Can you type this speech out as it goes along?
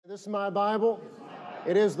This is my Bible.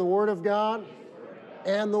 It is the Word of God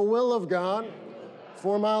and the will of God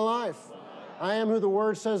for my life. I am who the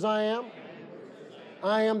Word says I am.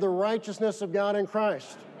 I am the righteousness of God in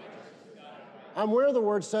Christ. I'm where the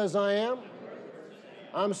Word says I am.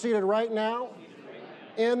 I'm seated right now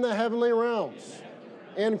in the heavenly realms,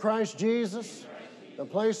 in Christ Jesus, the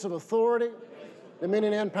place of authority,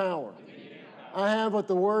 dominion, and power. I have what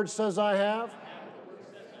the Word says I have.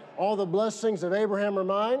 All the blessings of Abraham are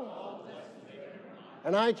mine.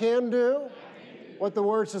 And I can do what the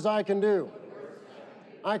Word says I can do.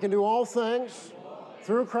 I can do all things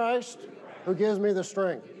through Christ who gives me the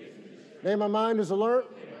strength. Nay, my mind is alert.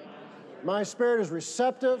 My spirit is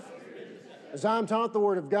receptive. As I'm taught the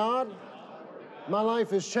Word of God, my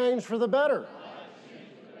life is changed for the better.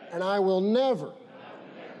 And I will never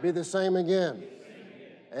be the same again.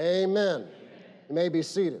 Amen. You may be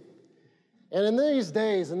seated. And in these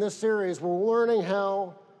days, in this series, we're learning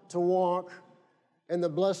how to walk in the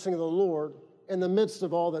blessing of the Lord in the midst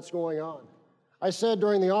of all that's going on. I said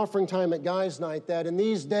during the offering time at Guys Night that in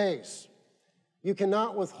these days, you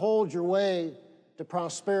cannot withhold your way to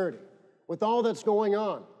prosperity. With all that's going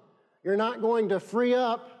on, you're not going to free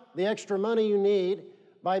up the extra money you need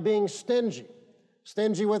by being stingy.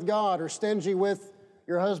 Stingy with God, or stingy with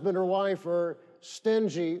your husband or wife, or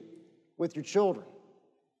stingy with your children.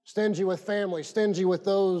 Stingy with family, stingy with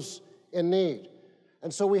those in need.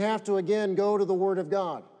 And so we have to again go to the Word of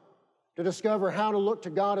God to discover how to look to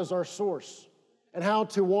God as our source and how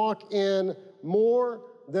to walk in more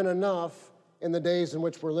than enough in the days in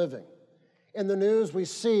which we're living. In the news, we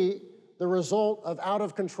see the result of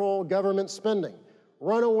out-of-control government spending,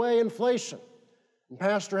 runaway inflation. And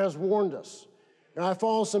Pastor has warned us. And I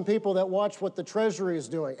follow some people that watch what the Treasury is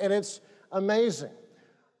doing, and it's amazing.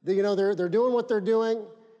 They're doing what they're doing,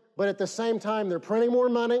 but at the same time, they're printing more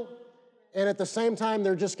money, and at the same time,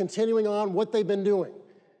 they're just continuing on what they've been doing.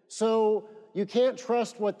 So you can't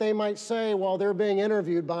trust what they might say while they're being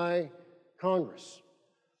interviewed by Congress.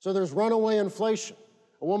 So there's runaway inflation.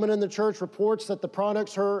 A woman in the church reports that the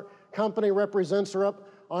products her company represents are up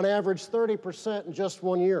on average 30% in just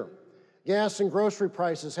 1 year. Gas and grocery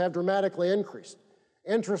prices have dramatically increased.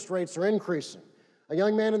 Interest rates are increasing. A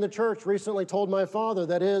young man in the church recently told my father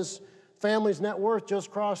that his family's net worth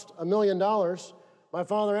just crossed $1 million. My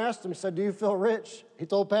father asked him, he said, "Do you feel rich?" He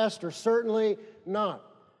told Pastor, "Certainly not."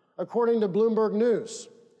 According to Bloomberg News,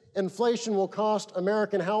 inflation will cost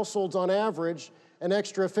American households on average an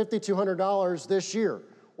extra $5,200 this year,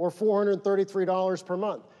 or $433 per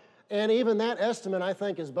month. And even that estimate, I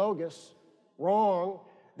think, is bogus, wrong.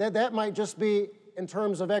 That might just be in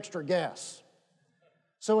terms of extra gas.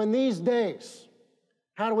 So in these days,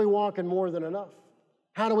 how do we walk in more than enough?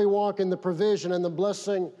 How do we walk in the provision and the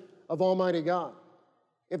blessing of Almighty God?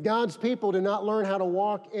 If God's people do not learn how to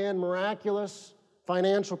walk in miraculous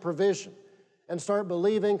financial provision and start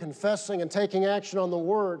believing, confessing, and taking action on the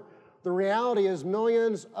Word, the reality is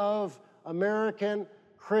millions of American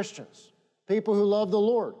Christians, people who love the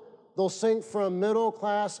Lord, they'll sink from middle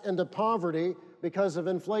class into poverty because of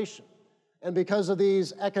inflation and because of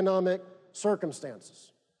these economic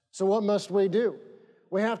circumstances. So what must we do?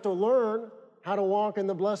 We have to learn how to walk in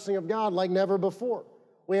the blessing of God like never before.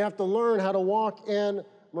 We have to learn how to walk in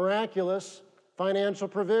miraculous financial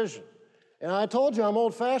provision. And I told you I'm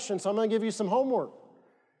old-fashioned, so I'm going to give you some homework.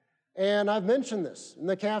 And I've mentioned this. In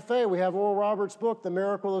the cafe, we have Oral Roberts' book, The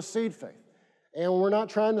Miracle of Seed Faith. And we're not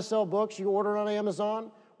trying to sell books. You order it on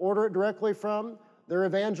Amazon, order it directly from their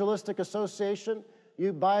evangelistic association.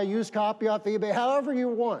 You buy a used copy off eBay, however you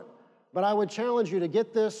want. But I would challenge you to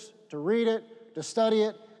get this, to read it, to study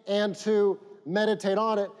it, and to meditate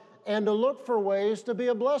on it, and to look for ways to be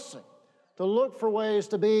a blessing, to look for ways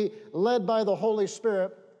to be led by the Holy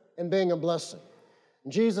Spirit in being a blessing.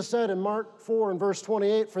 And Jesus said in Mark 4 and verse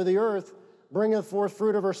 28, "For the earth bringeth forth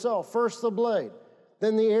fruit of herself, first the blade,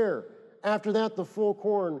 then the ear, after that the full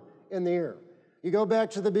corn in the ear." You go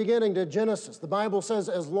back to the beginning, to Genesis. The Bible says,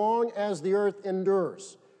 as long as the earth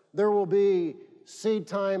endures, there will be seed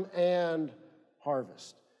time and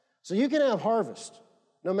harvest. So you can have harvest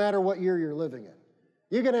no matter what year you're living in.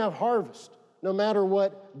 You can have harvest no matter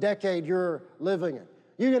what decade you're living in.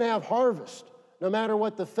 You can have harvest no matter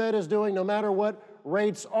what the Fed is doing, no matter what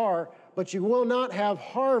rates are, but you will not have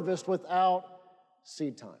harvest without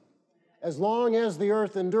seed time. As long as the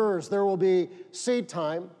earth endures, there will be seed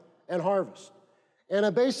time and harvest. And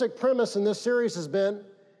a basic premise in this series has been,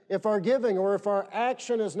 if our giving or if our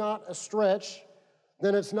action is not a stretch,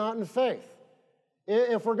 then it's not in faith.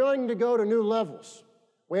 If we're going to go to new levels,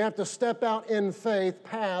 we have to step out in faith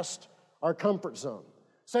past our comfort zone.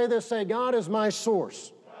 Say this, say, God is my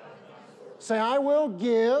source. Say, I will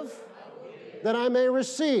give that I may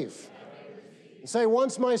receive. And say,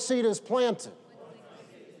 once my seed is planted,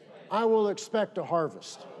 I will expect a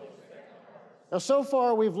harvest. Now, so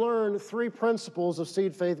far, we've learned 3 principles of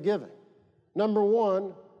seed faith giving. Number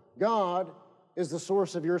 1, God is the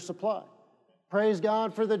source of your supply. Praise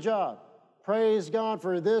God for the job. Praise God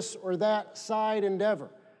for this or that side endeavor.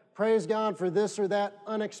 Praise God for this or that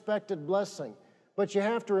unexpected blessing. But you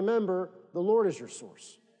have to remember the Lord is your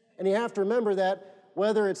source. And you have to remember that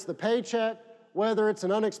whether it's the paycheck, whether it's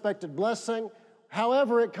an unexpected blessing,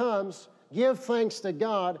 however it comes, give thanks to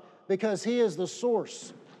God because He is the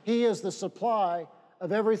source. He is the supply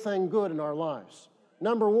of everything good in our lives.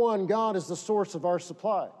 Number 1, God is the source of our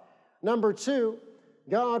supply. Number 2,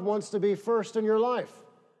 God wants to be first in your life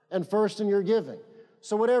and first in your giving.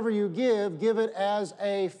 So whatever you give it as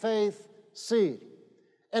a faith seed.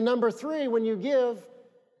 And number 3, when you give,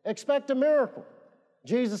 expect a miracle.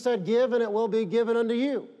 Jesus said, give and it will be given unto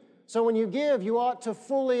you. So when you give, you ought to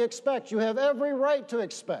fully expect. You have every right to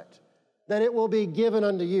expect that it will be given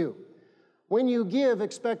unto you. When you give,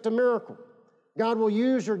 expect a miracle. God will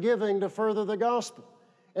use your giving to further the gospel.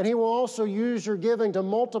 And He will also use your giving to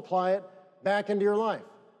multiply it back into your life,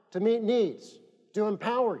 to meet needs, to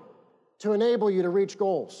empower you, to enable you to reach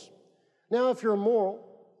goals. Now, if you're moral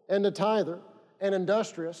and a tither and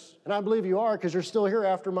industrious, and I believe you are because you're still here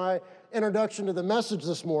after my introduction to the message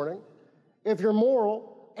this morning, if you're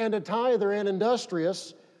moral and a tither and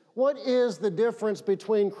industrious, what is the difference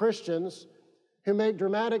between Christians who make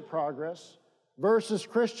dramatic progress versus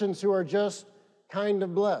Christians who are just kind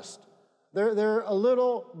of blessed? They're a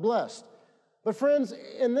little blessed. But friends,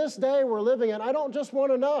 in this day we're living in, I don't just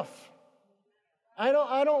want enough. I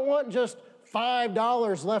don't want just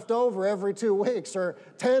 $5 left over every 2 weeks or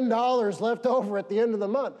 $10 left over at the end of the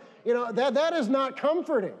month. You know, that is not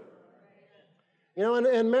comforting. You know,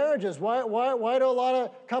 in marriages, why do a lot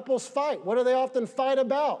of couples fight? What do they often fight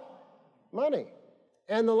about? Money.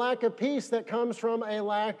 And the lack of peace that comes from a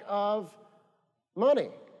lack of money.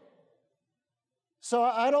 So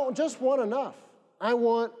I don't just want enough. I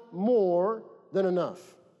want more than enough.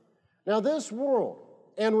 Now, this world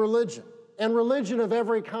and religion of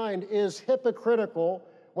every kind is hypocritical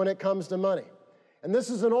when it comes to money. And this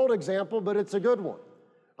is an old example, but it's a good one.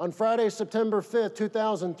 On Friday, September 5th,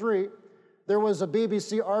 2003, there was a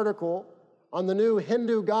BBC article on the new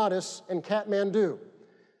Hindu goddess in Kathmandu.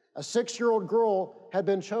 A 6-year-old girl had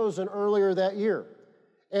been chosen earlier that year.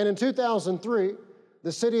 And in 2003,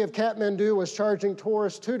 the city of Kathmandu was charging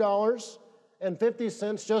tourists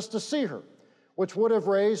 $2.50 just to see her, which would have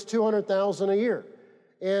raised $200,000 a year.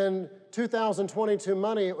 In 2022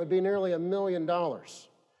 money, it would be nearly $1 million.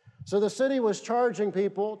 So the city was charging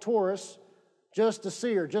people, tourists, just to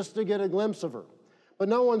see her, just to get a glimpse of her. But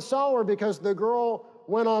no one saw her because the girl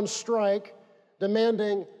went on strike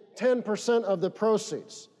demanding 10% of the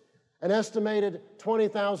proceeds, an estimated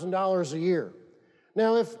 $20,000 a year.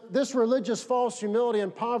 Now, if this religious false humility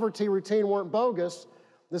and poverty routine weren't bogus,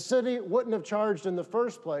 the city wouldn't have charged in the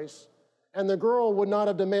first place, and the girl would not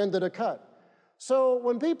have demanded a cut. So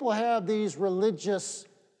when people have these religious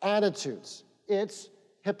attitudes, it's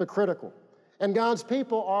hypocritical. And God's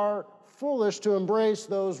people are foolish to embrace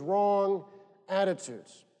those wrong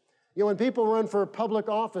attitudes. You know, when people run for public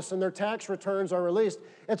office and their tax returns are released,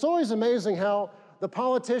 it's always amazing how the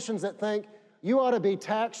politicians that think you ought to be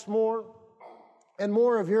taxed more and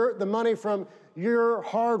more of the money from your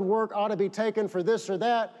hard work ought to be taken for this or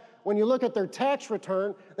that, when you look at their tax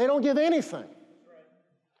return, they don't give anything.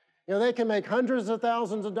 You know, they can make hundreds of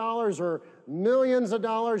thousands of dollars or millions of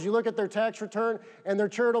dollars. You look at their tax return, and their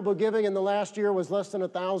charitable giving in the last year was less than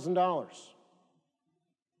 $1,000.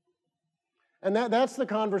 And that's the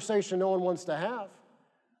conversation no one wants to have.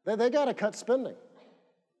 They got to cut spending.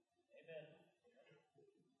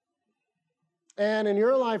 And in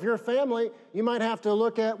your life, your family, you might have to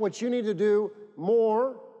look at what you need to do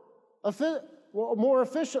more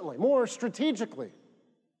efficiently, more strategically.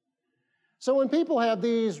 So when people have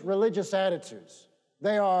these religious attitudes,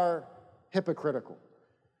 they are hypocritical.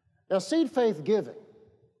 Now, seed faith giving,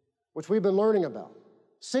 which we've been learning about,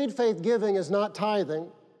 seed faith giving is not tithing,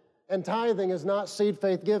 and tithing is not seed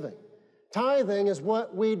faith giving. Tithing is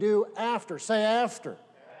what we do after. Say after.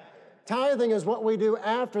 Tithing is what we do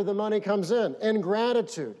after the money comes in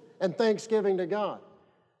gratitude and thanksgiving to God.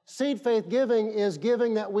 Seed faith giving is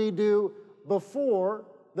giving that we do before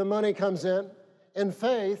the money comes in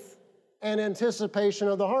faith and anticipation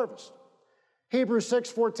of the harvest. Hebrews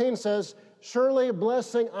 6:14 says, surely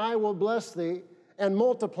blessing I will bless thee, and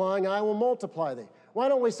multiplying I will multiply thee. Why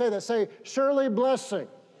don't we say that? Say, surely blessing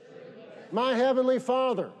my heavenly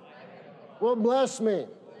Father will bless me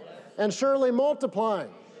and surely multiplying.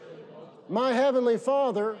 My heavenly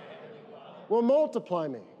Father will multiply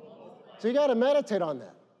me. So you got to meditate on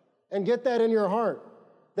that and get that in your heart,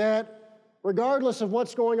 that regardless of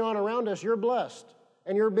what's going on around us, you're blessed,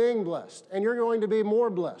 and you're being blessed, and you're going to be more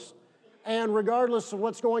blessed. And regardless of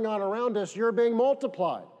what's going on around us, you're being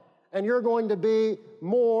multiplied, and you're going to be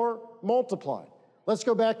more multiplied. Let's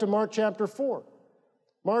go back to Mark chapter 4.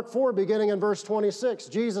 Mark 4, beginning in verse 26,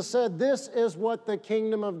 Jesus said, "This is what the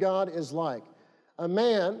kingdom of God is like. A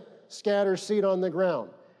man scatters seed on the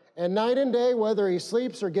ground, and night and day, whether he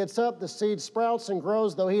sleeps or gets up, the seed sprouts and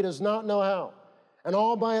grows, though he does not know how. And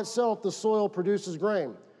all by itself the soil produces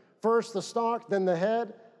grain. First the stalk, then the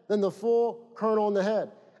head, then the full kernel in the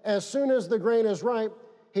head. As soon as the grain is ripe,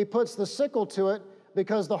 he puts the sickle to it,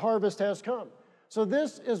 because the harvest has come." So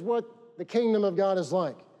this is what the kingdom of God is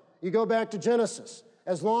like. You go back to Genesis.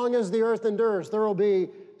 As long as the earth endures, there will be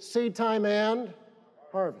seed time and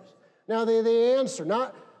harvest. Now the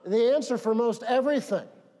answer for most everything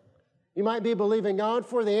you might be believing God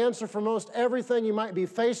for, the answer for most everything you might be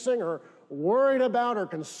facing or worried about or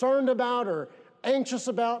concerned about or anxious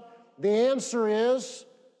about, the answer is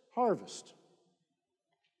harvest.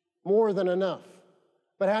 More than enough.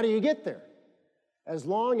 But how do you get there? As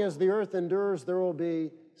long as the earth endures, there will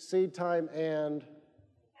be seed time and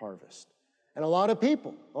harvest. And a lot of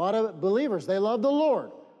people, a lot of believers, they love the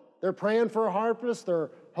Lord. They're praying for a harvest.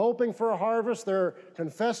 They're hoping for a harvest. They're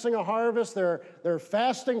confessing a harvest. They're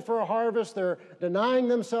fasting for a harvest. They're denying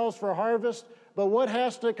themselves for a harvest. But what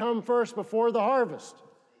has to come first before the harvest?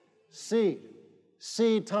 Seed.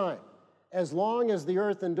 Seed time. As long as the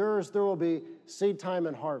earth endures, there will be seed time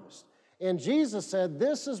and harvest. And Jesus said,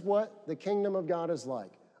 this is what the kingdom of God is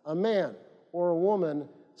like. A man or a woman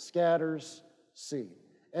scatters seed.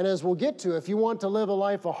 And as we'll get to, if you want to live a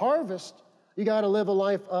life of harvest, you got to live a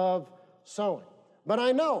life of sowing. But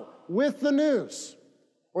I know, with the news,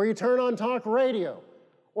 or you turn on talk radio,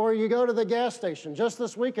 or you go to the gas station. Just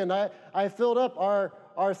this weekend, I filled up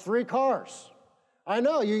our 3 cars. I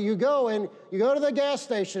know, you go and you go to the gas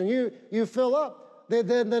station, you fill up.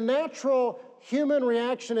 The natural human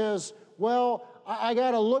reaction is, well, I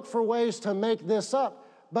got to look for ways to make this up.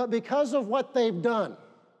 But because of what they've done,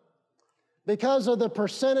 because of the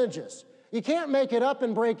percentages, you can't make it up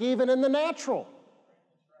and break even in the natural.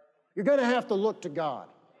 You're going to have to look to God.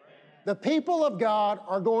 The people of God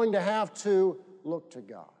are going to have to look to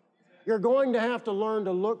God. You're going to have to learn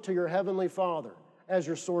to look to your Heavenly Father as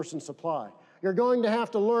your source and supply. You're going to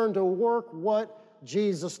have to learn to work what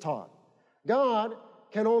Jesus taught. God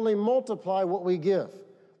can only multiply what we give.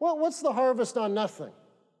 Well, what's the harvest on nothing?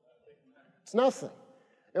 It's nothing.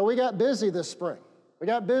 And we got busy this spring. We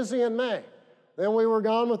got busy in May. Then we were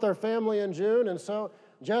gone with our family in June, and so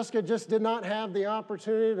Jessica just did not have the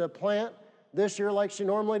opportunity to plant this year like she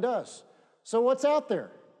normally does. So what's out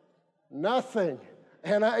there? Nothing.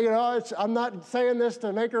 And I'm not saying this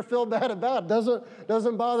to make her feel bad about it.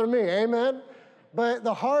 Doesn't bother me. Amen? But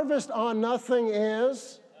the harvest on nothing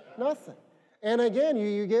is nothing. And again,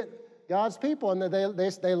 you get God's people, and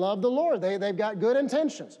they love the Lord. They've got good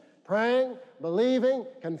intentions. Praying, believing,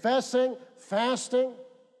 confessing, fasting.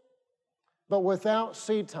 But without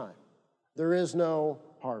seed time, there is no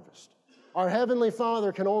harvest. Our Heavenly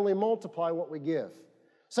Father can only multiply what we give.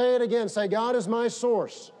 Say it again. Say, God is my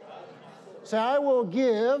source. Say, I will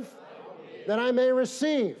give that I may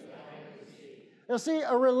receive. Now see,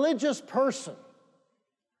 a religious person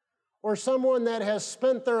or someone that has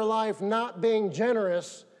spent their life not being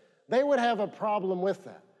generous, they would have a problem with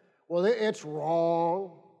that. Well, it's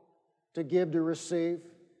wrong to give to receive.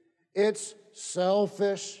 It's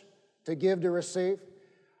selfish to give to receive.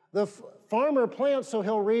 The farmer plants so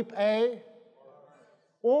he'll reap a...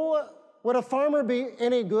 Well, would a farmer be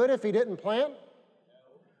any good if he didn't plant?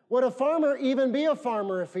 Would a farmer even be a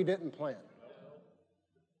farmer if he didn't plant?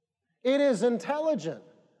 It is intelligent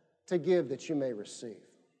to give that you may receive.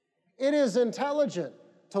 It is intelligent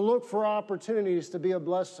to look for opportunities to be a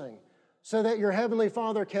blessing so that your Heavenly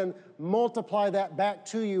Father can multiply that back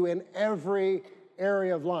to you in every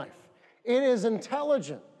area of life. It is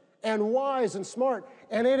intelligent and wise and smart,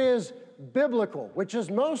 and it is biblical, which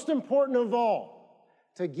is most important of all,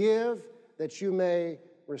 to give that you may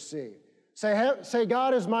receive. Say,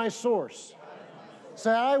 God is my source.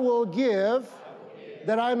 Say, I will give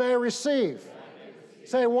that I may receive.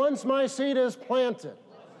 Say, once my seed is planted,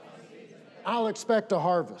 I'll expect a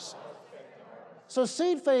harvest. So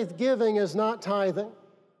seed faith giving is not tithing.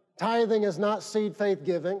 Tithing is not seed faith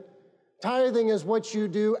giving. Tithing is what you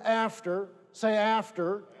do after, say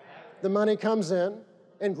after, the money comes in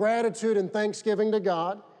gratitude and thanksgiving to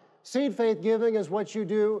God. Seed faith giving is what you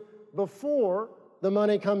do before the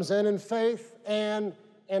money comes in faith and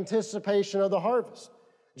anticipation of the harvest.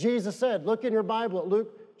 Jesus said, look in your Bible at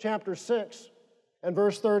Luke chapter 6 and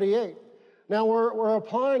verse 38. Now we're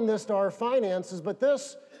applying this to our finances, but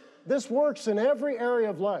this works in every area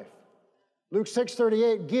of life. Luke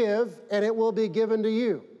 6:38, give and it will be given to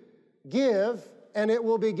you. Give and it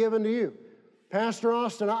will be given to you. Pastor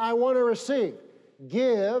Austin, I want to receive.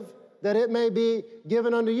 Give that it may be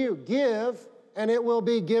given unto you. Give and it will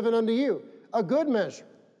be given unto you. A good measure,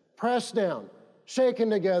 pressed down, shaken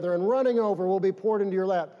together, and running over will be poured into your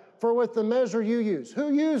lap. For with the measure you use.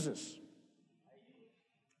 Who uses?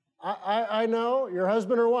 I know, your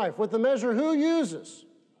husband or wife. With the measure, who uses?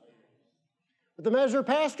 With the measure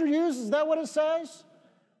pastor uses, is that what it says?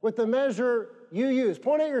 With the measure you use.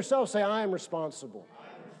 Point at yourself, say, I am responsible.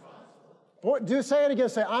 Do say it again,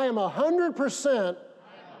 say, I am 100%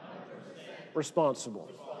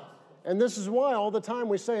 responsible. And this is why all the time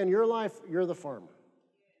we say in your life, you're the farmer.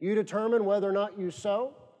 You determine whether or not you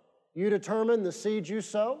sow. You determine the seeds you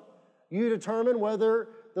sow. You determine whether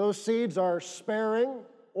those seeds are sparing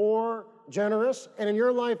or generous. And in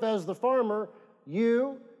your life as the farmer,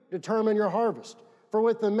 you determine your harvest. For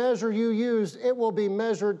with the measure you use, it will be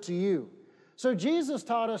measured to you. So Jesus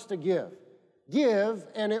taught us to give. Give,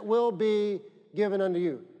 and it will be given unto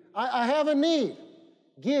you. I have a need.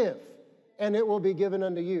 Give, and it will be given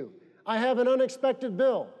unto you. I have an unexpected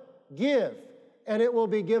bill. Give, and it will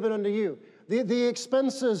be given unto you. The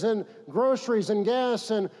expenses and groceries and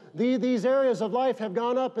gas and these areas of life have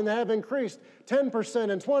gone up and have increased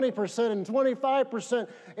 10% and 20% and 25%,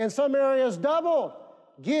 and some areas doubled.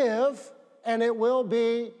 Give, and it will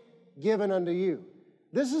be given unto you.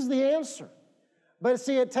 This is the answer. But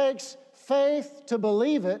see, it takes faith to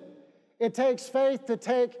believe it. It takes faith to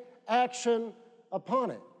take action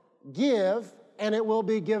upon it. Give, and it will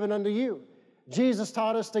be given unto you. Jesus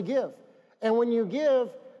taught us to give. And when you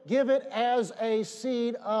give it as a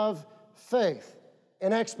seed of faith,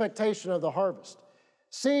 an expectation of the harvest.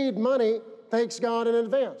 Seed money thanks God in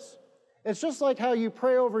advance. It's just like how you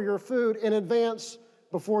pray over your food in advance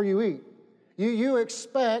before you eat. You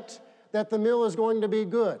expect that the meal is going to be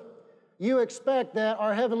good. You expect that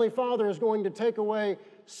our Heavenly Father is going to take away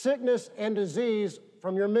sickness and disease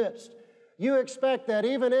from your midst. You expect that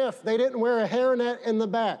even if they didn't wear a hairnet in the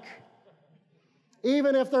back,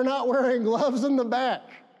 even if they're not wearing gloves in the back,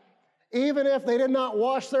 even if they did not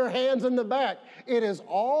wash their hands in the back, it is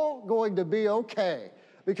all going to be okay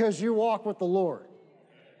because you walk with the Lord.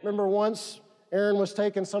 Remember once Aaron was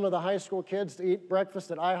taking some of the high school kids to eat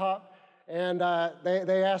breakfast at IHOP, and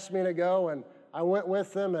they asked me to go, and I went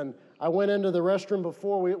with them, and I went into the restroom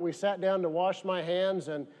before we sat down to wash my hands,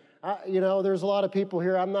 and there's a lot of people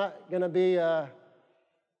here. I'm not going to be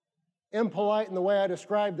impolite in the way I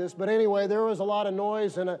describe this, but anyway, there was a lot of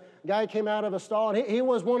noise, and a guy came out of a stall, and he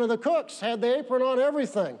was one of the cooks, had the apron on,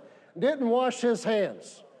 everything, didn't wash his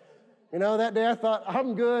hands. That day I thought,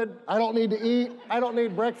 I'm good. I don't need to eat. I don't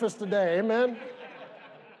need breakfast today. Amen?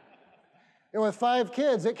 And with 5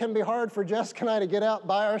 kids, it can be hard for Jessica and I to get out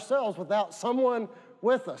by ourselves without someone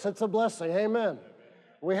with us. It's a blessing. Amen.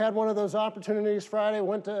 We had one of those opportunities Friday,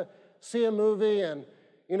 went to see a movie, and,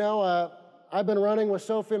 I've been running with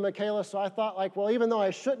Sophie and Michaela, so I thought, even though I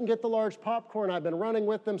shouldn't get the large popcorn, I've been running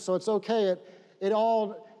with them, so it's okay. It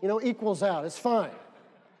all, equals out. It's fine.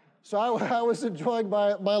 So I was enjoying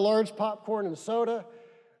my large popcorn and soda,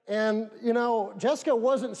 and, Jessica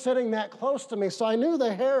wasn't sitting that close to me, so I knew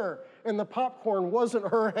the hair in the popcorn wasn't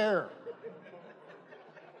her hair.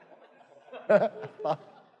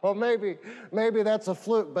 Well, maybe that's a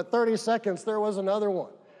fluke, but 30 seconds, there was another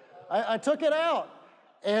one. I took it out,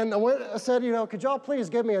 and I said, could y'all please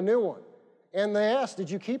give me a new one? And they asked, did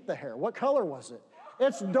you keep the hair? What color was it?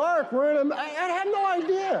 It's dark. I had no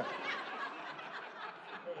idea.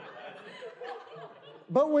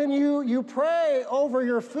 But when you pray over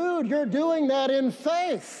your food, you're doing that in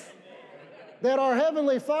faith that our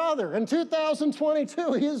Heavenly Father, in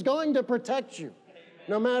 2022, He is going to protect you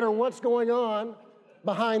no matter what's going on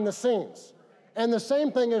behind the scenes. And the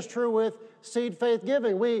same thing is true with seed faith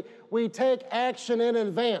giving. We take action in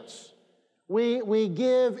advance. We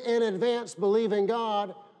give in advance, believing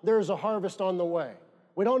God there's a harvest on the way.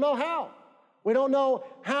 We don't know how. We don't know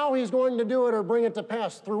how He's going to do it or bring it to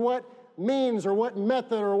pass, through what means or what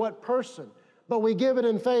method or what person. But we give it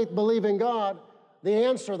in faith, believing God, the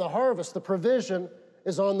answer, the harvest, the provision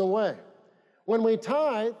is on the way. When we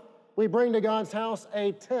tithe, we bring to God's house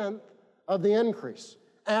 1/10 of the increase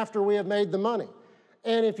after we have made the money.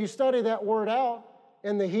 And if you study that word out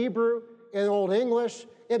in the Hebrew, in Old English,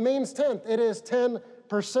 it means 10th. It is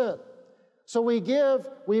 10%. So we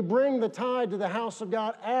bring the tithe to the house of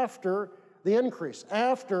God after the increase,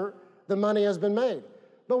 after the money has been made.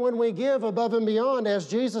 But when we give above and beyond, as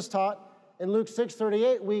Jesus taught in Luke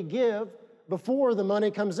 6:38, we give before the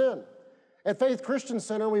money comes in. At Faith Christian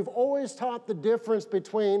Center, we've always taught the difference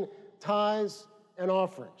between tithes and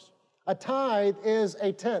offerings. A tithe is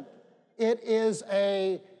a tenth. It is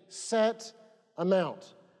a set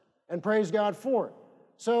amount. And praise God for it.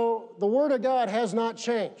 So the Word of God has not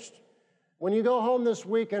changed. When you go home this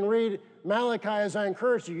week and read Malachi, as I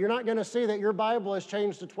encourage you, you're not going to see that your Bible has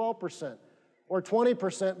changed to 12% or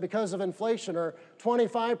 20% because of inflation or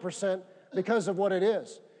 25% because of what it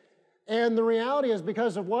is. And the reality is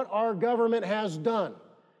because of what our government has done.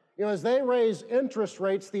 You know, as they raise interest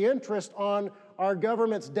rates, the interest on our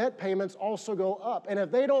government's debt payments also go up. And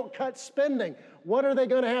if they don't cut spending, what are they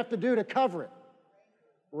going to have to do to cover it?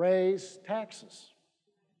 Raise taxes.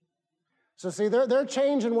 So see, they're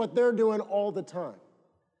changing what they're doing all the time.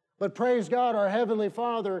 But praise God, our Heavenly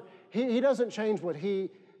Father, He doesn't change what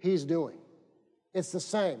He's doing. It's the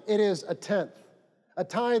same. It is a tenth. A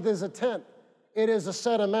tithe is a tenth. It is a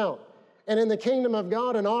set amount. And in the kingdom of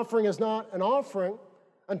God, an offering is not an offering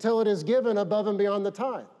until it is given above and beyond the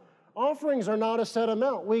tithe. Offerings are not a set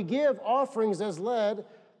amount. We give offerings as led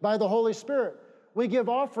by the Holy Spirit. We give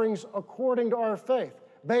offerings according to our faith,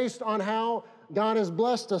 based on how God has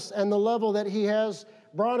blessed us and the level that He has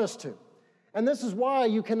brought us to. And this is why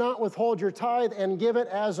you cannot withhold your tithe and give it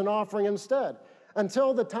as an offering instead.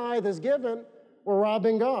 Until the tithe is given, we're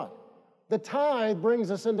robbing God. The tithe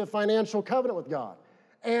brings us into financial covenant with God.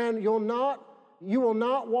 And you will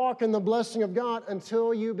not walk in the blessing of God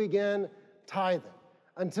until you begin tithing,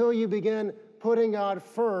 until you begin putting God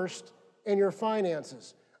first in your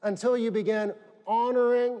finances, until you begin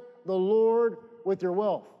honoring the Lord with your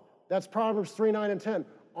wealth. That's Proverbs 3:9 and 10.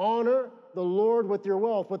 Honor the Lord with your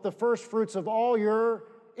wealth, with the first fruits of all your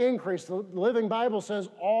increase. The Living Bible says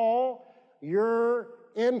all your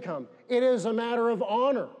income. It is a matter of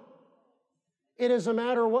honor. It is a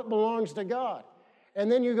matter of what belongs to God. And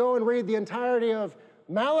then you go and read the entirety of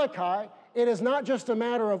Malachi. It is not just a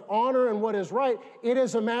matter of honor and what is right. It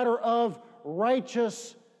is a matter of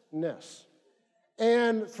righteousness.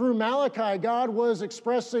 And through Malachi, God was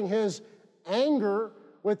expressing His anger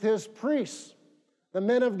with His priests, the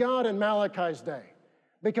men of God in Malachi's day,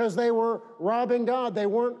 because they were robbing God. They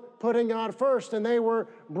weren't putting God first, and they were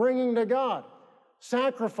bringing to God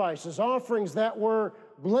sacrifices, offerings that were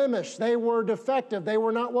blemished. They were defective. They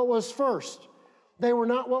were not what was first. They were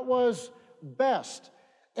not what was best.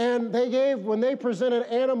 And when they presented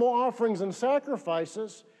animal offerings and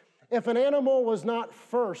sacrifices, if an animal was not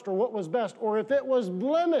first or what was best, or if it was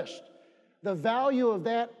blemished, the value of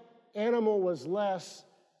that animal was less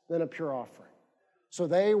than a pure offering. So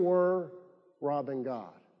they were robbing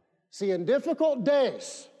God. See, in difficult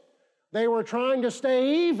days, they were trying to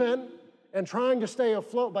stay even and trying to stay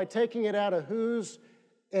afloat by taking it out of whose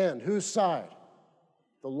end, whose side?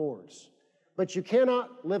 The Lord's. But you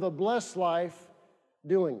cannot live a blessed life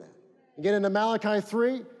doing that. You get into Malachi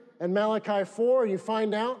 3 and Malachi 4, and you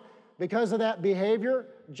find out because of that behavior,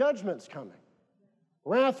 judgment's coming.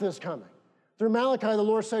 Wrath is coming. Through Malachi, the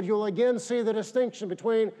Lord said, you'll again see the distinction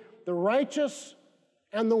between the righteous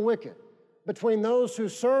and the wicked, between those who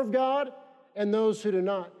serve God and those who do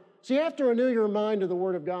not. So you have to renew your mind to the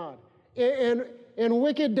Word of God. In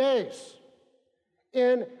wicked days,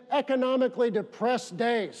 in economically depressed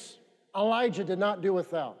days, Elijah did not do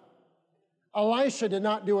without. Elisha did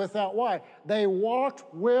not do without. Why? They walked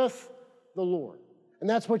with the Lord. And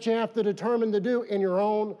that's what you have to determine to do in your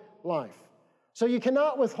own life. So you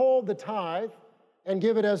cannot withhold the tithe and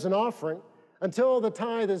give it as an offering. Until the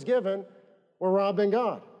tithe is given, we're robbing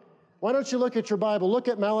God. Why don't you look at your Bible? Look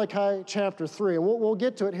at Malachi chapter 3, and we'll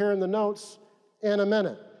get to it here in the notes in a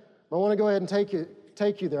minute. I want to go ahead and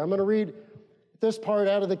take you there. I'm going to read this part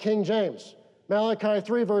out of the King James. Malachi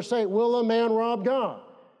 3, verse 8, will a man rob God?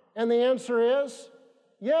 And the answer is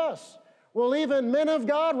yes. Will even men of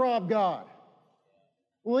God rob God?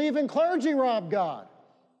 Will even clergy rob God?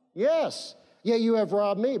 Yes. Yet you have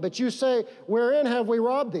robbed me. But you say, wherein have we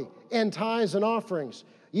robbed thee? In tithes and offerings.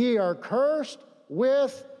 Ye are cursed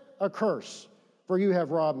with a curse, for you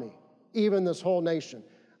have robbed me, even this whole nation.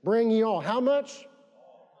 Bring ye all. How much?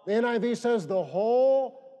 The NIV says the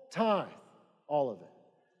whole tithe, all of it.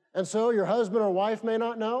 And so your husband or wife may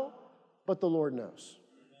not know, but the Lord knows.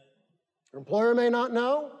 Your employer may not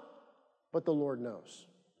know, but the Lord knows.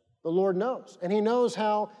 The Lord knows. And He knows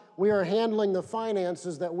how we are handling the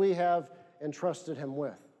finances that we have entrusted Him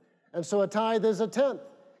with. And so a tithe is a tenth.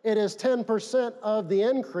 It is 10% of the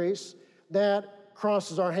increase that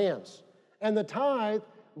crosses our hands. And the tithe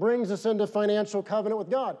brings us into financial covenant with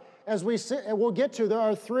God. as we'll get to, there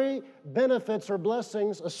are 3 benefits or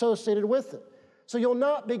blessings associated with it. So you'll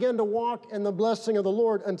not begin to walk in the blessing of the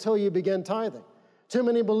Lord until you begin tithing. Too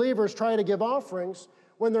many believers try to give offerings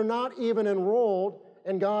when they're not even enrolled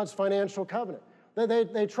in God's financial covenant.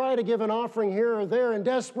 They try to give an offering here or there in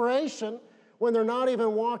desperation when they're not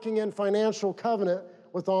even walking in financial covenant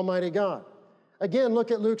with Almighty God. Again,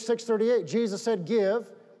 look at Luke 6:38. Jesus said, "Give,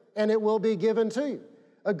 and it will be given to you.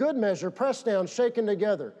 A good measure, pressed down, shaken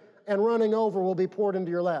together, and running over will be poured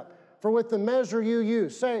into your lap. For with the measure you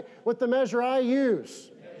use," say, "with the measure I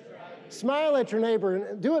use." Smile at your neighbor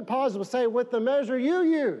and do it positive. Say, "with the measure you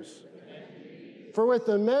use." For with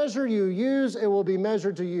the measure you use, it will be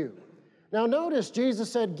measured to you. Now notice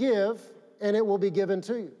Jesus said, "Give, and it will be given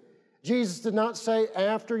to you." Jesus did not say,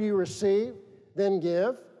 "After you receive, then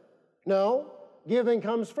give." No, giving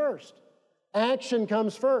comes first. Action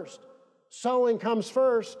comes first. Sowing comes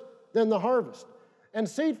first, then the harvest. And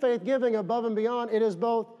seed faith giving above and beyond, it is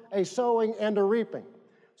both a sowing and a reaping.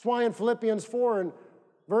 That's why in Philippians 4 and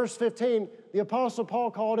verse 15, the Apostle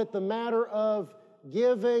Paul called it the matter of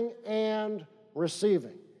giving and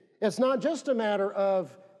receiving. It's not just a matter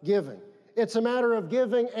of giving. It's a matter of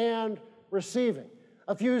giving and receiving.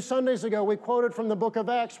 A few Sundays ago, we quoted from the book of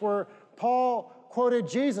Acts where Paul quoted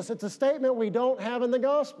Jesus. It's a statement we don't have in the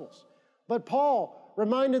Gospels. But Paul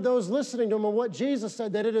reminded those listening to him of what Jesus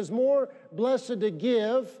said, that it is more blessed to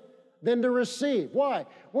give than to receive. Why?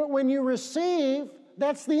 When you receive,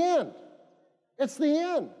 that's the end. It's the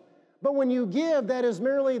end. But when you give, that is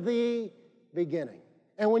merely the beginning.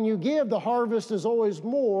 And when you give, the harvest is always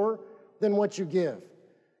more than what you give.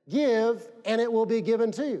 Give, and it will be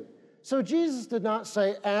given to you. So Jesus did not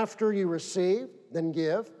say, after you receive, then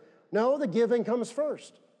give. No, the giving comes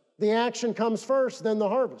first. The action comes first, then the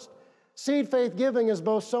harvest. Seed faith giving is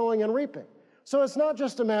both sowing and reaping. So it's not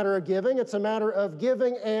just a matter of giving, it's a matter of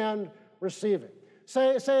giving and receiving.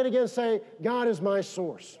 Say it again, say, "God is my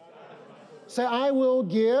source." Say, "I will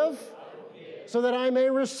give so that I may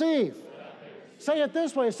receive." Say it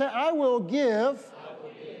this way, say, "I will give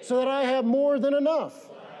so that I have more than enough."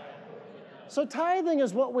 So tithing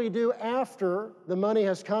is what we do after the money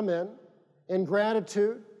has come in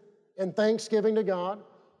gratitude and thanksgiving to God.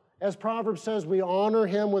 As Proverbs says, we honor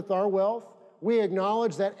Him with our wealth. We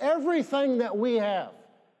acknowledge that everything that we have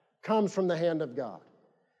comes from the hand of God.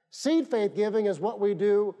 Seed faith giving is what we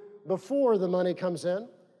do before the money comes in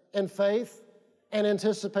faith and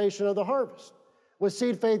anticipation of the harvest. With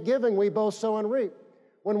seed faith giving, we both sow and reap.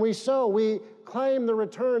 When we sow, we claim the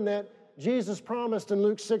return that Jesus promised in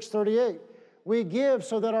Luke 6:38. We give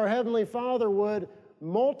so that our Heavenly Father would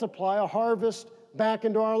multiply a harvest back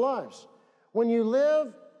into our lives. When you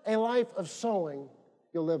live a life of sowing,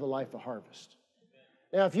 you'll live a life of harvest.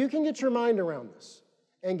 Now, if you can get your mind around this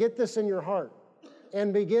and get this in your heart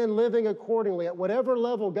and begin living accordingly at whatever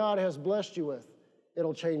level God has blessed you with,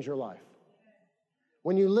 it'll change your life.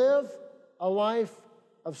 When you live a life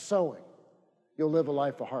of sowing, you'll live a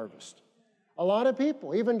life of harvest. A lot of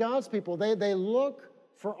people, even God's people, they look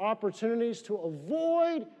for opportunities to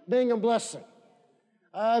avoid being a blessing.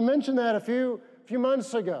 I mentioned that a few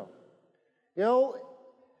months ago. You know,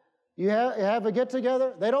 you have a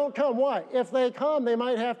get-together, they don't come. Why? If they come, they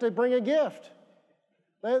might have to bring a gift.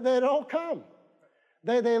 They don't come.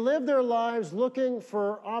 They live their lives looking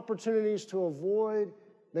for opportunities to avoid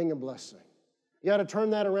being a blessing. You got to turn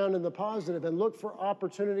that around in the positive and look for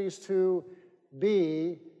opportunities to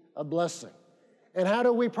be a blessing. And how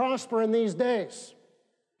do we prosper in these days?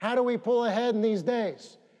 How do we pull ahead in these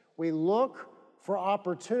days? We look for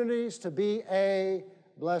opportunities to be a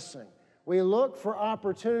blessing. We look for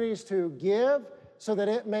opportunities to give so that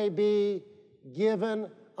it may be given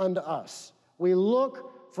unto us. We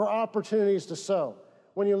look for opportunities to sow.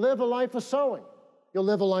 When you live a life of sowing, you'll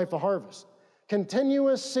live a life of harvest.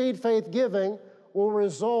 Continuous seed faith giving will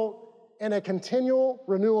result in a continual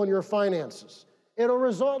renewal in your finances. It'll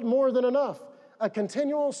result in more than enough. A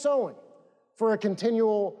continual sowing for a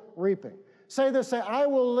continual reaping. Say this, say, I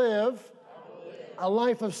will live a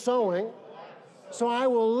life of sowing, so I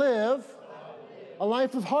will live a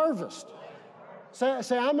life of harvest.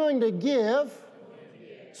 Say I'm going to give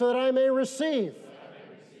so that I may receive.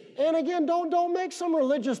 And again, don't make some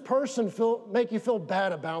religious person make you feel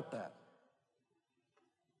bad about that.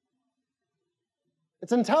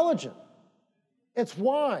 It's intelligent. It's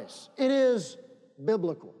wise. It is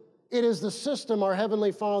biblical. It is the system our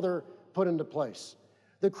Heavenly Father put into place.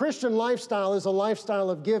 The Christian lifestyle is a lifestyle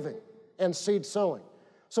of giving and seed sowing.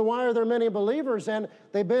 So why are there many believers and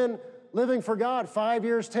they've been living for God 5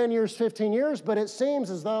 years, 10 years, 15 years, but it seems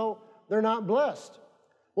as though they're not blessed?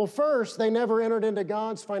 Well, first, they never entered into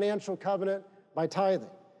God's financial covenant by tithing.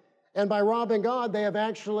 And by robbing God, they have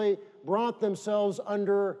actually brought themselves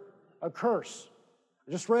under a curse.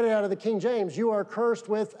 I just read it out of the King James. You are cursed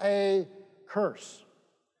with a curse.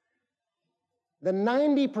 The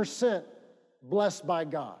 90% blessed by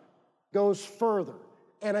God goes further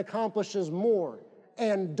and accomplishes more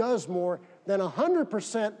and does more than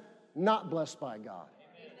 100% not blessed by God.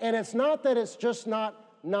 And it's not that it's just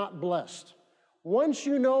not blessed. Once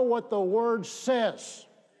you know what the Word says,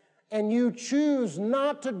 and you choose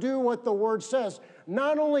not to do what the Word says,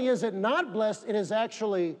 not only is it not blessed, it is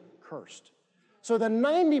actually cursed. So the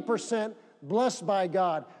 90% blessed by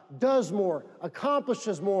God does more,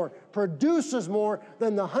 accomplishes more, produces more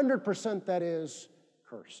than the 100% that is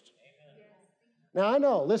cursed. Now I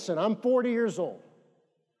know, listen, I'm 40 years old.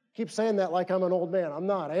 Keep saying that like I'm an old man. I'm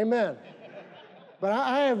not, amen. But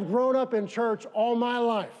I have grown up in church all my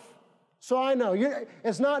life. So I know,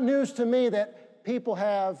 it's not news to me that people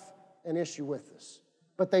have an issue with this,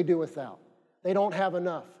 but they do without. They don't have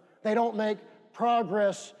enough. They don't make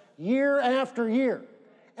progress year after year.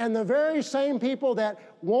 And the very same people that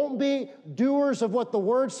won't be doers of what the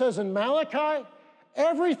Word says in Malachi,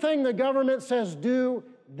 everything the government says do,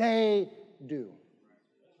 they do.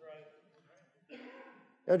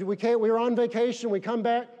 We were on vacation, we come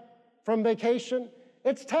back from vacation.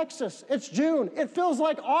 It's Texas, it's June, it feels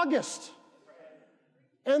like August.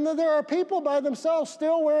 And there are people by themselves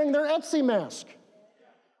still wearing their Etsy mask,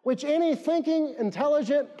 which any thinking,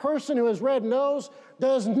 intelligent person who has read knows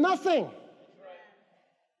does nothing.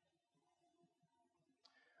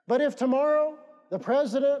 But if tomorrow the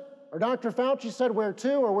president or Dr. Fauci said wear 2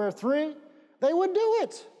 or wear 3, they would do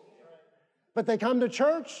it. But they come to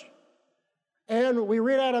church and we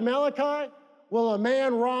read out of Malachi, will a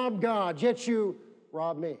man rob God, yet you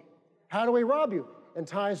rob me? How do we rob you? In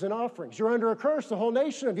tithes and offerings. You're under a curse, the whole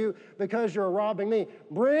nation of you, because you're robbing me.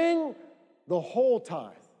 Bring the whole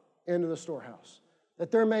tithe into the storehouse, that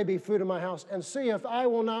there may be food in my house, and see if I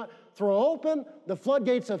will not throw open the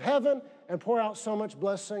floodgates of heaven and pour out so much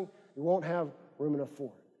blessing you won't have room enough for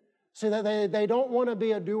it. See, that they don't want to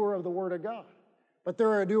be a doer of the Word of God, but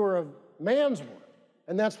they're a doer of man's word,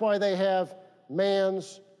 and that's why they have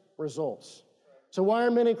man's results. So why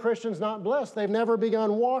are many Christians not blessed? They've never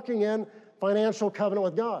begun walking in financial covenant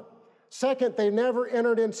with God. Second, they never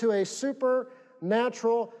entered into a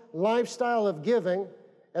supernatural lifestyle of giving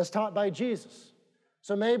as taught by Jesus.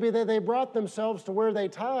 So maybe they brought themselves to where they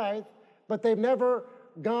tithe, but they've never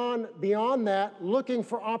gone beyond that, looking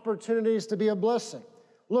for opportunities to be a blessing,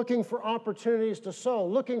 looking for opportunities to sow,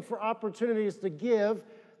 looking for opportunities to give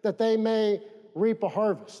that they may reap a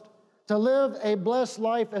harvest. To live a blessed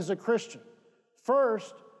life as a Christian,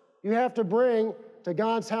 first, you have to bring to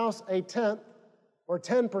God's house a tenth or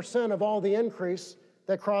 10% of all the increase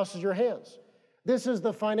that crosses your hands. This is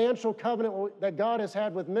the financial covenant that God has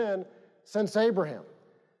had with men since Abraham.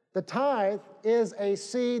 The tithe is a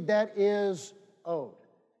seed that is owed.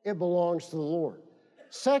 It belongs to the Lord.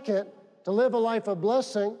 Second, to live a life of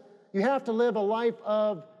blessing, you have to live a life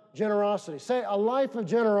of generosity. Say, a life of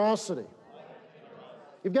generosity.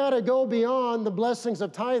 You've got to go beyond the blessings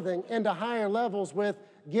of tithing into higher levels with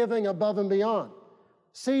giving above and beyond.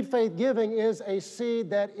 Seed faith giving is a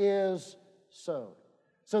seed that is sowed.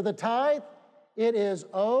 So the tithe, it is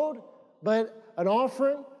owed, but an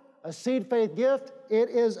offering, a seed faith gift, it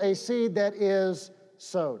is a seed that is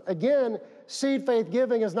sowed. Again, seed faith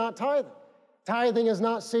giving is not tithing. Tithing is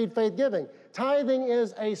not seed faith giving. Tithing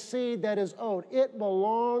is a seed that is owed. It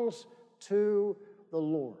belongs to the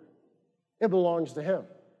Lord. It belongs to Him.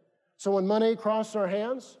 So when money crosses our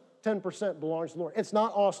hands, 10% belongs to the Lord. It's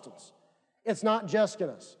not Austin's. It's not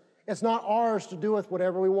Jessica's. It's not ours to do with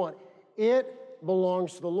whatever we want. It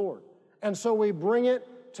belongs to the Lord. And so we bring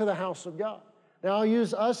it to the house of God. Now I'll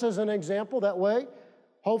use us as an example that way.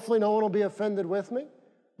 Hopefully no one will be offended with me.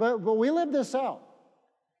 But we live this out.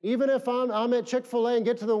 Even if I'm at Chick-fil-A and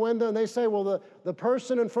get to the window and they say, well, the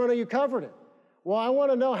person in front of you covered it. Well, I want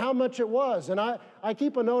to know how much it was. And I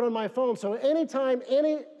keep a note on my phone. So anytime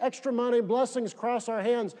any extra money, blessings cross our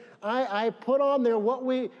hands, I put on there what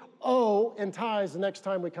we owe in tithes the next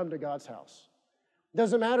time we come to God's house.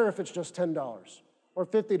 Doesn't matter if it's just $10 or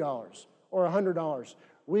 $50 or $100.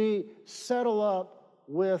 We settle up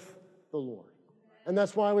with the Lord. And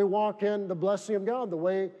that's why we walk in the blessing of God the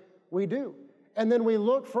way we do. And then we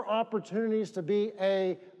look for opportunities to be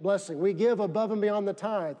a blessing. We give above and beyond the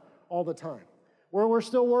tithe all the time. We're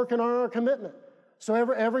still working on our commitment. So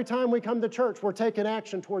every time we come to church, we're taking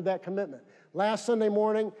action toward that commitment. Last Sunday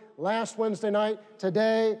morning, last Wednesday night,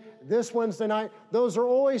 today, this Wednesday night, those are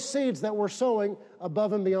always seeds that we're sowing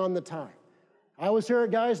above and beyond the tithe. I was here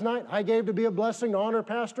at Guys' Night. I gave to be a blessing to honor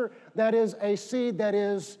pastor. That is a seed that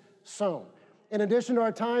is sown. In addition to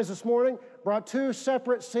our tithes this morning, brought 2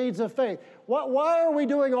 separate seeds of faith. Why are we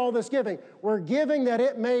doing all this giving? We're giving that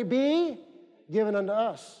it may be given unto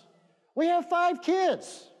us. We have 5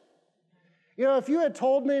 kids. You know, if you had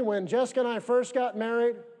told me when Jessica and I first got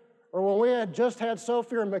married, or when we had just had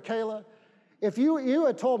Sophie or Michaela, if you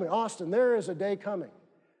had told me, Austin, there is a day coming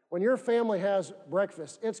when your family has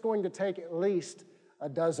breakfast, it's going to take at least a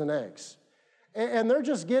dozen eggs. And they're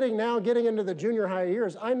just getting into the junior high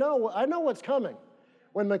years. I know what's coming.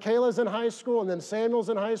 When Michaela's in high school and then Samuel's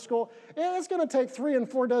in high school, it's going to take 3 and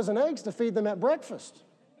 4 dozen eggs to feed them at breakfast.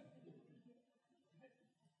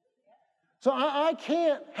 So I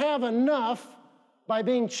can't have enough by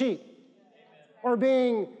being cheap or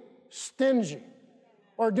being stingy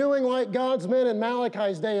or doing like God's men in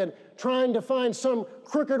Malachi's day and trying to find some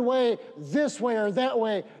crooked way, this way or that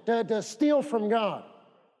way, to steal from God.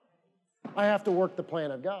 I have to work the plan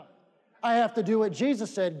of God. I have to do what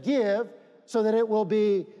Jesus said, give so that it will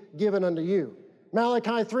be given unto you.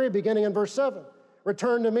 Malachi 3, beginning in verse 7.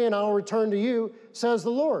 Return to me and I will return to you, says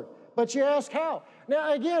the Lord. But you ask how?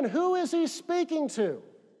 Now again, who is he speaking to?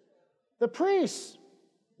 The priests,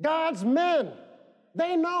 God's men.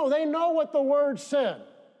 They know what the word said.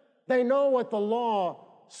 They know what the law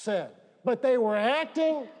said. But they were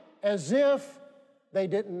acting as if they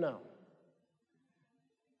didn't know.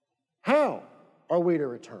 How are we to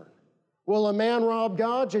return? Will a man rob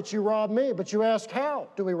God, yet you rob me? But you ask, how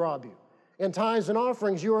do we rob you? In tithes and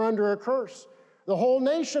offerings you are under a curse, the whole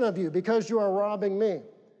nation of you, because you are robbing me.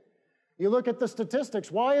 You look at the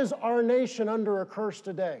statistics. Why is our nation under a curse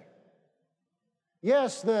today?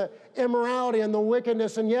 Yes, the immorality and the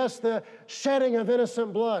wickedness, and yes, the shedding of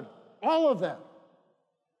innocent blood. All of that.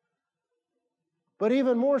 But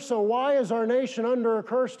even more so, why is our nation under a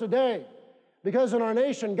curse today? Because in our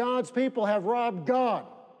nation, God's people have robbed God.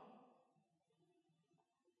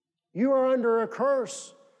 You are under a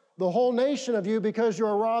curse, the whole nation of you, because you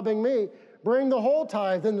are robbing me. Bring the whole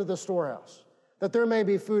tithe into the storehouse, that there may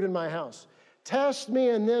be food in my house. Test me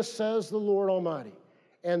in this, says the Lord Almighty,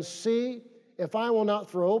 and see if I will not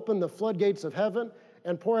throw open the floodgates of heaven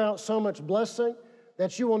and pour out so much blessing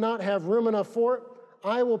that you will not have room enough for it.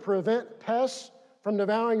 I will prevent pests from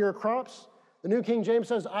devouring your crops. The New King James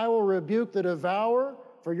says, I will rebuke the devourer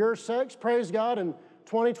for your sakes. Praise God, in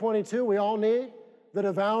 2022, we all need the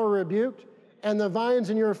devourer rebuked, and the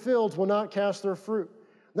vines in your fields will not cast their fruit.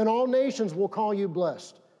 Then all nations will call you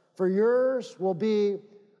blessed, for yours will be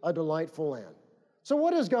a delightful land. So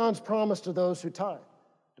what is God's promise to those who tithe?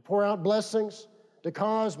 To pour out blessings, to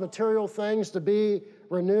cause material things to be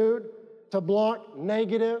renewed, to block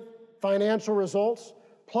negative financial results.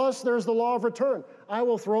 Plus, there's the law of return. I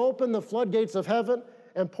will throw open the floodgates of heaven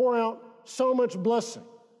and pour out so much blessing,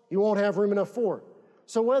 you won't have room enough for it.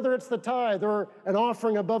 So whether it's the tithe or an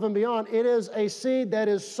offering above and beyond, it is a seed that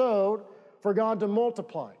is sowed for God to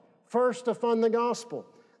multiply. First, to fund the gospel.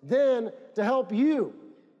 Then, to help you,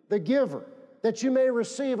 the giver, that you may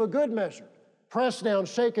receive a good measure, pressed down,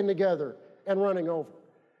 shaken together, and running over.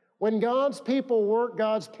 When God's people work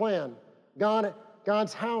God's plan,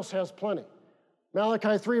 God's house has plenty.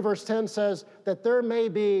 Malachi 3 verse 10 says that there may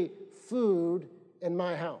be food in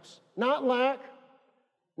my house. Not lack,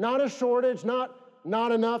 not a shortage, not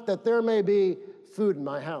enough, that there may be food in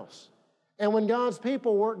my house. And when God's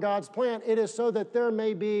people work God's plan, it is so that there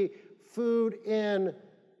may be food in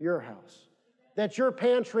your house. That your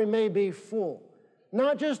pantry may be full.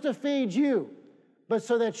 Not just to feed you, but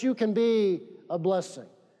so that you can be a blessing.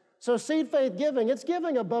 So seed faith giving, it's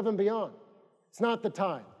giving above and beyond. It's not the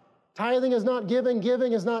tithe. Tithing is not giving,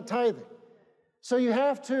 giving is not tithing. So you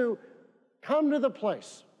have to come to the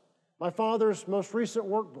place. My father's most recent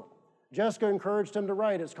workbook, Jessica encouraged him to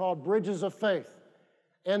write. It's called Bridges of Faith.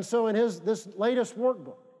 And so in this latest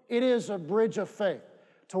workbook, it is a bridge of faith.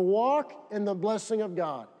 To walk in the blessing of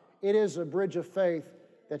God, it is a bridge of faith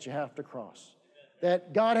that you have to cross.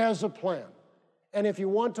 That God has a plan. And if you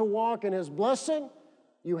want to walk in His blessing,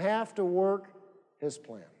 you have to work His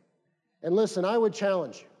plan. And listen, I would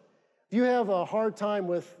challenge you. If you have a hard time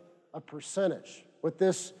with a percentage, with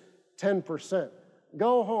this 10%,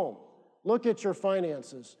 go home, look at your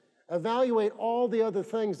finances, evaluate all the other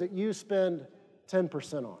things that you spend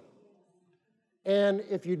 10% on. And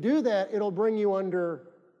if you do that, it'll bring you under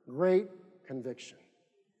great conviction.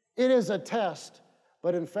 It is a test,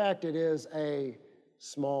 but in fact, it is a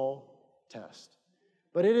small test.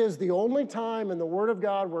 But it is the only time in the Word of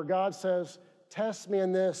God where God says, test me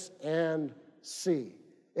in this and see.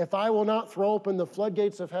 If I will not throw open the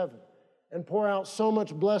floodgates of heaven and pour out so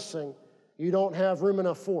much blessing, you don't have room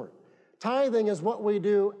enough for it. Tithing is what we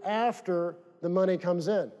do after the money comes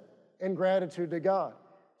in gratitude to God.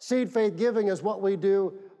 Seed faith giving is what we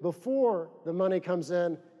do before the money comes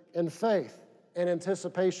in faith and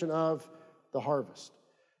anticipation of the harvest.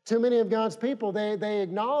 Too many of God's people, they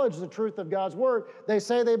acknowledge the truth of God's word. They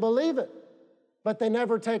say they believe it, but they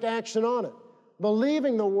never take action on it.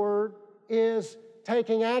 Believing the word is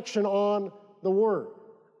taking action on the word.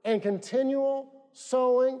 And continual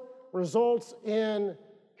sowing results in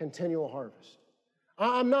continual harvest.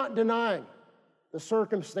 I'm not denying the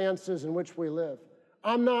circumstances in which we live.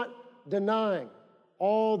 I'm not denying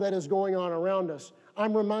all that is going on around us.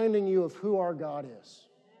 I'm reminding you of who our God is.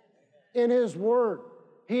 In His Word,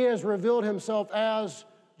 He has revealed Himself as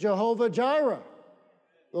Jehovah Jireh,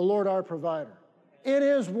 the Lord our provider. In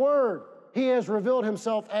His Word, He has revealed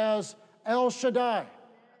Himself as El Shaddai,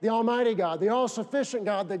 the Almighty God, the all-sufficient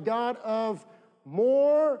God, the God of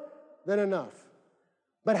more than enough.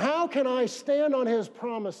 But how can I stand on His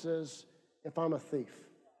promises if I'm a thief?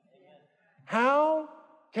 How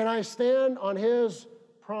can I stand on His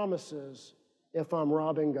promises if I'm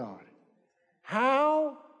robbing God?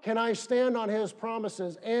 How can I stand on His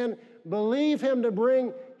promises and believe Him to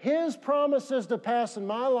bring His promises to pass in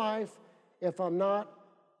my life if I'm not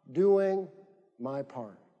doing my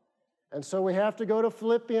part? And so we have to go to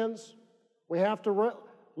Philippians. We have to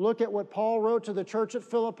look at what Paul wrote to the church at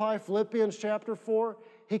Philippi, Philippians chapter 4.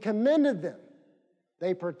 He commended them.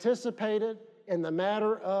 They participated in the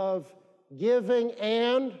matter of giving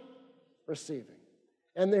and receiving.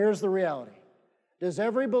 And here's the reality. Does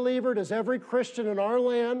every believer, does every Christian in our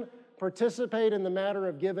land participate in the matter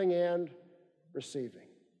of giving and receiving?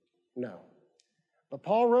 No. But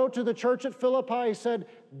Paul wrote to the church at Philippi, he said,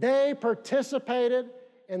 they participated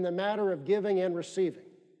in the matter of giving and receiving.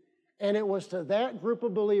 And it was to that group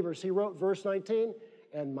of believers, he wrote verse 19,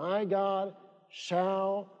 and my God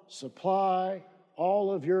shall supply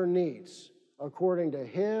all of your needs according to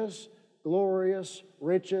His glorious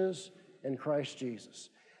riches in Christ Jesus.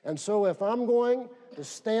 And so if I'm going to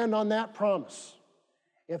stand on that promise,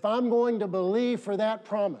 if I'm going to believe for that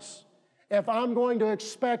promise, if I'm going to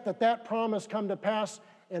expect that that promise come to pass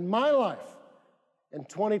in my life in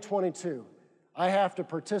 2022, I have to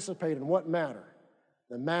participate in what matter?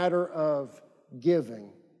 The matter of giving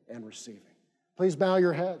and receiving. Please bow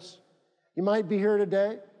your heads. You might be here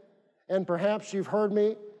today, and perhaps you've heard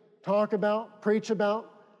me preach about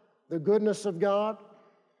the goodness of God,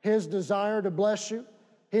 His desire to bless you,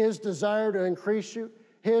 His desire to increase you,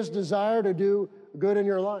 His desire to do good in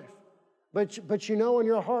your life. But you know in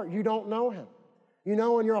your heart you don't know Him. You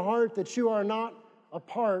know in your heart that you are not a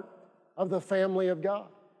part of the family of God.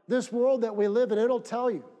 This world that we live in, it'll tell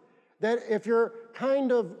you that if you're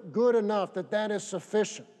kind of good enough, that is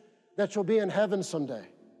sufficient, that you'll be in heaven someday.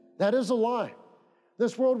 That is a lie.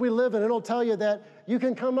 This world we live in, it'll tell you that you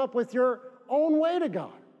can come up with your own way to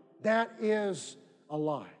God. That is a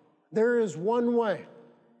lie. There is one way,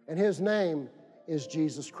 and His name is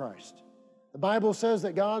Jesus Christ. The Bible says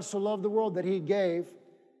that God so loved the world that He gave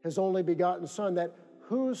His only begotten Son, that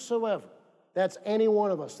whosoever, that's any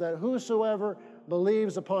one of us, that whosoever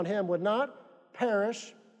believes upon Him would not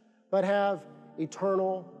perish, but have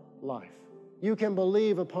eternal life. You can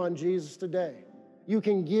believe upon Jesus today. You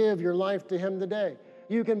can give your life to Him today.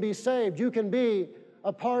 You can be saved. You can be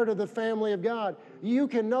a part of the family of God. You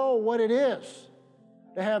can know what it is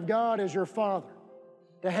to have God as your Father,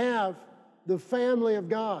 to have the family of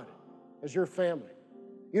God as your family.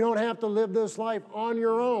 You don't have to live this life on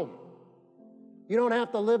your own. You don't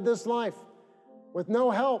have to live this life with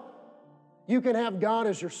no help. You can have God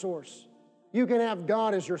as your source. You can have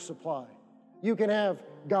God as your supply. You can have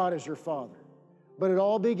God as your Father. But it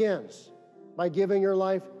all begins by giving your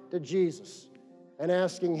life to Jesus and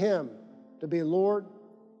asking Him to be Lord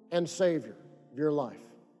and Savior of your life.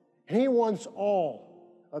 And He wants all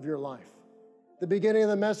of your life. At the beginning of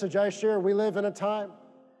the message I shared, we live in a time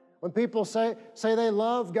when people say they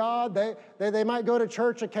love God, they might go to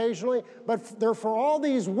church occasionally, but they're for all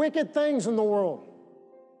these wicked things in the world.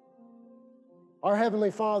 Our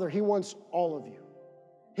Heavenly Father, He wants all of you.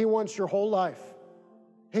 He wants your whole life.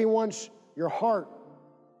 He wants your heart.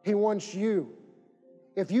 He wants you.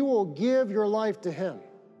 If you will give your life to Him,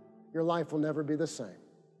 your life will never be the same.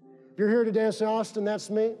 If you're here today and say, Austin, that's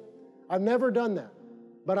me. I've never done that,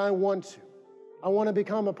 but I want to. I want to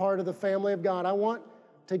become a part of the family of God. I want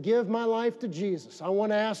to give my life to Jesus. I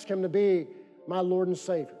want to ask Him to be my Lord and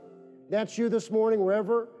Savior. That's you this morning,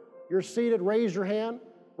 wherever you're seated, raise your hand,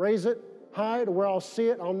 raise it high to where I'll see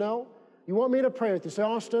it, I'll know. You want me to pray with you? Say,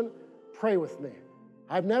 Austin, pray with me.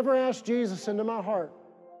 I've never asked Jesus into my heart,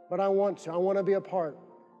 but I want to. I want to be a part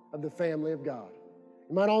of the family of God.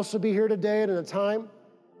 You might also be here today at a time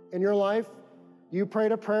in your life, you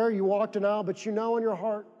prayed a prayer, you walked an aisle, but you know in your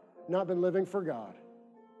heart not been living for God.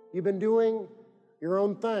 You've been doing your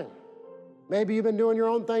own thing. Maybe you've been doing your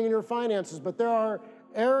own thing in your finances, but there are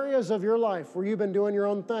areas of your life where you've been doing your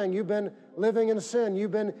own thing. You've been living in sin.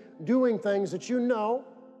 You've been doing things that you know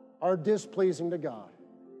are displeasing to God.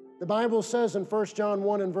 The Bible says in 1 John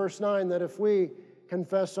 1 and verse 9 that if we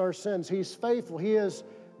confess our sins, He's faithful. He is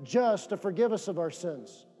just to forgive us of our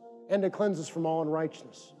sins and to cleanse us from all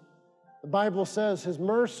unrighteousness. The Bible says His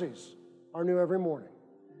mercies are new every morning.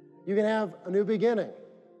 You can have a new beginning.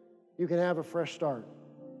 You can have a fresh start.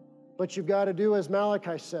 But you've got to do as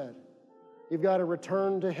Malachi said. You've got to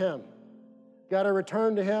return to Him. You've got to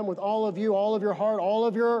return to Him with all of you, all of your heart, all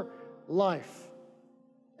of your life,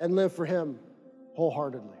 and live for Him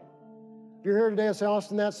wholeheartedly. If you're here today and say,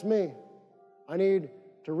 Austin, that's me. I need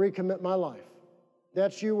to recommit my life.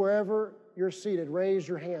 That's you wherever you're seated. Raise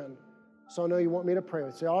your hand so I know you want me to pray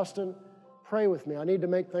with you. Say, Austin, pray with me. I need to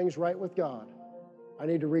make things right with God. I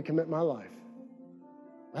need to recommit my life.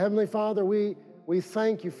 Heavenly Father, we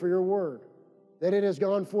thank you for your word, that it has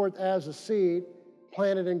gone forth as a seed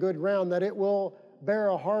planted in good ground, that it will bear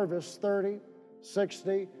a harvest 30,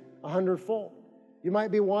 60, 100-fold. You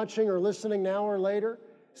might be watching or listening now or later.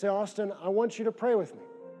 Say, Austin, I want you to pray with me.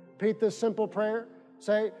 Repeat this simple prayer.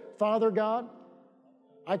 Say, Father God,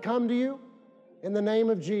 I come to you in the name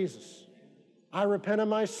of Jesus. I repent of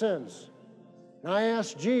my sins. And I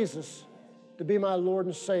ask Jesus to be my Lord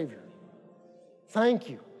and Savior. Thank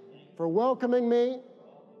you for welcoming me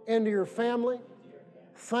into your family.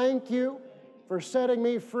 Thank you for setting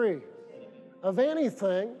me free of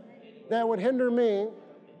anything that would hinder me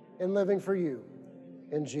in living for you.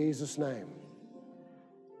 In Jesus' name.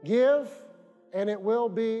 Give, and it will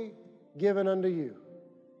be given unto you.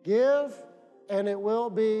 Give, and it will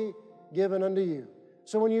be given unto you.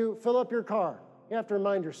 So when you fill up your car, you have to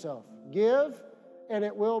remind yourself, give, and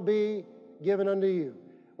it will be given unto you.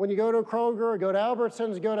 When you go to Kroger or go to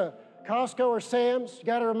Albertsons, go to Costco or Sam's, you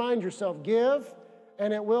got to remind yourself, give,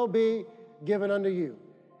 and it will be given unto you.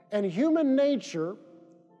 And human nature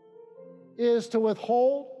is to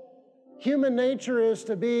withhold. Human nature is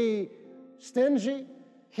to be stingy.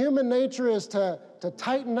 Human nature is to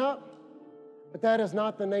tighten up. But that is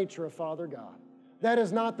not the nature of Father God. That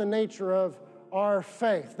is not the nature of our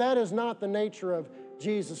faith. That is not the nature of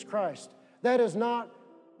Jesus Christ. That is not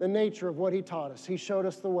the nature of what He taught us. He showed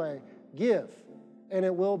us the way. Give, and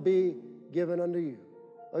it will be given unto you.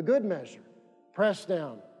 A good measure, pressed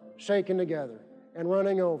down, shaken together, and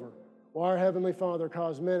running over. Well, our Heavenly Father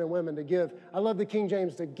caused men and women to give. I love the King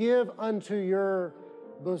James, to give unto your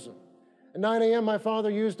bosom. At 9 a.m., my father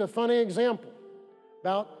used a funny example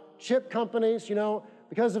about chip companies. You know,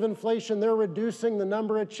 because of inflation, they're reducing the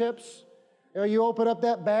number of chips. You know, you open up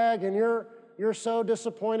that bag and you're so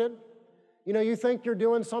disappointed. You know, you think you're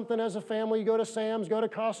doing something as a family. You go to Sam's, go to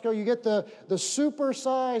Costco, you get the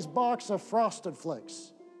super-sized box of Frosted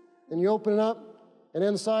Flakes. And you open it up, and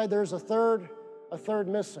inside there's a third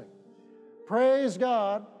missing. Praise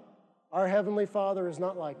God, our Heavenly Father is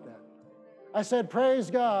not like that. I said, praise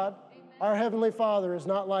God, our Heavenly Father is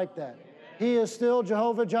not like that. He is still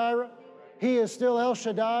Jehovah Jireh. He is still El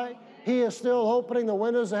Shaddai. He is still opening the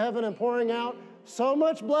windows of heaven and pouring out so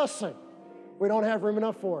much blessing, we don't have room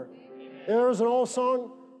enough for it. There was an old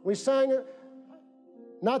song, we sang it,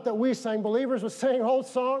 not that we sang, believers would sing an old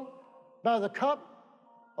song about the cup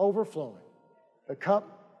overflowing. The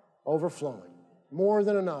cup overflowing. More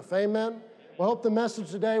than enough. Amen? Well, I hope the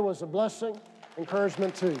message today was a blessing,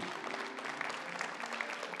 encouragement to you.